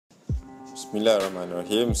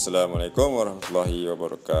Bismillahirrahmanirrahim. Assalamualaikum warahmatullahi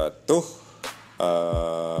wabarakatuh.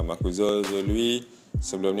 Aku Zulwi.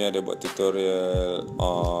 Sebelum ni ada buat tutorial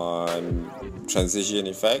on transition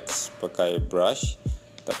effects pakai brush.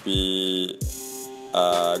 Tapi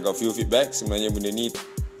got few feedback. Sebenarnya benda ni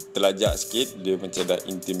terlajak sikit. Dia macam dah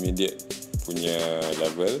intermediate punya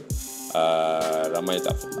level. Ramai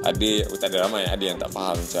tak ada ramai, ada yang tak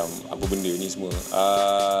faham macam apa benda ni semua.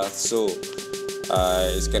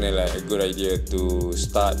 It's kind of like a good idea to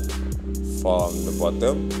start from the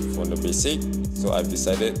bottom, from the basic. So I've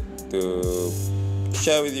decided to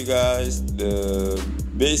share with you guys the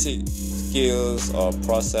basic skills or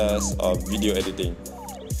process of video editing.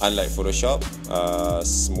 Unlike Photoshop,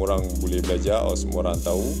 semua orang boleh belajar atau semua orang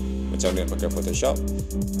tahu macam mana pakai Photoshop.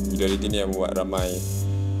 Video editing ni yang buat ramai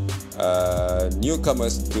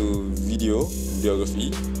newcomers to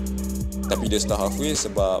videography, tapi dia start halfway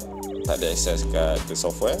sebab tak ada access ke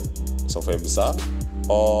software besar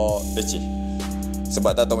or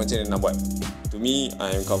sebab tak tahu macam mana nak buat. To me,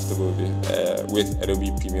 I am comfortable with Adobe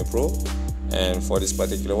Premiere Pro, and for this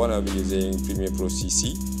particular one I'll be using Premiere Pro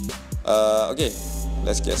CC. Okay,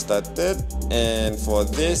 let's get started. And for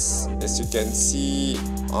this, as you can see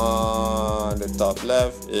on the top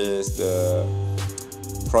left is the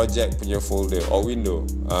project punya folder or window.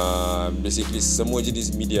 Basically semua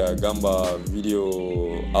jenis media, gambar, video,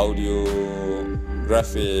 audio,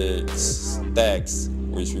 graphics, text,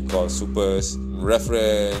 which we call supers,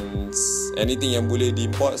 reference, anything yang boleh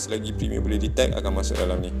diimport selagi Premiere boleh detect akan masuk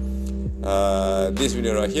dalam ni. This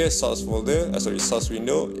window right here, source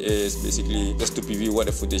window, is basically just to preview what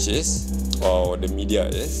the footage is or the media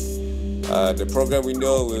is. The program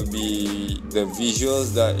window will be the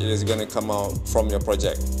visuals that it is going to come out from your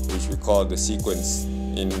project, which we call the sequence.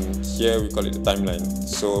 In here we call it the timeline.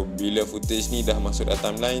 So bila footage ni dah masuk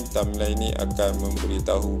dalam timeline ni akan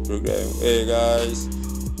memberitahu program, hey guys,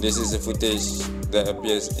 this is the footage that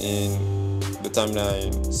appears in the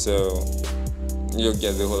timeline. So you'll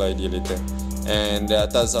get the whole idea later. And there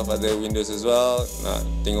are tons of other windows as well. Nak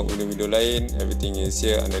tengok window-window lain, everything is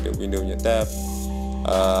here under the window punya tab.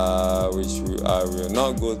 Which I will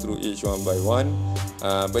not go through each one by one,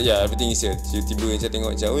 but yeah, everything is here. Tiba-tiba macam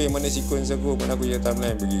tengok macam, weh, mana sequence aku, mana aku punya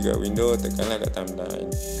timeline, pergi kat window, tekanlah kat timeline.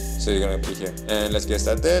 So you're gonna put here, and let's get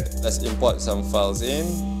started. Let's import some files in.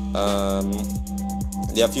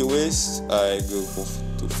 There are few ways. I go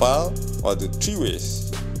to file, or the three ways.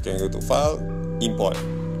 You can go to file, import,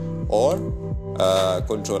 or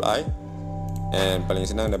Control I, and paling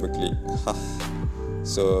senang double click.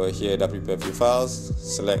 So here dah prepare few files,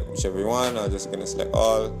 select whichever one. I'm just gonna select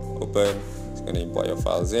all, open. It's gonna import your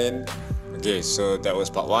files in. Okay, so that was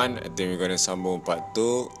part 1. I think we're gonna sambung part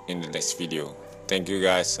 2 in the next video. Thank you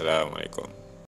guys. Assalamualaikum.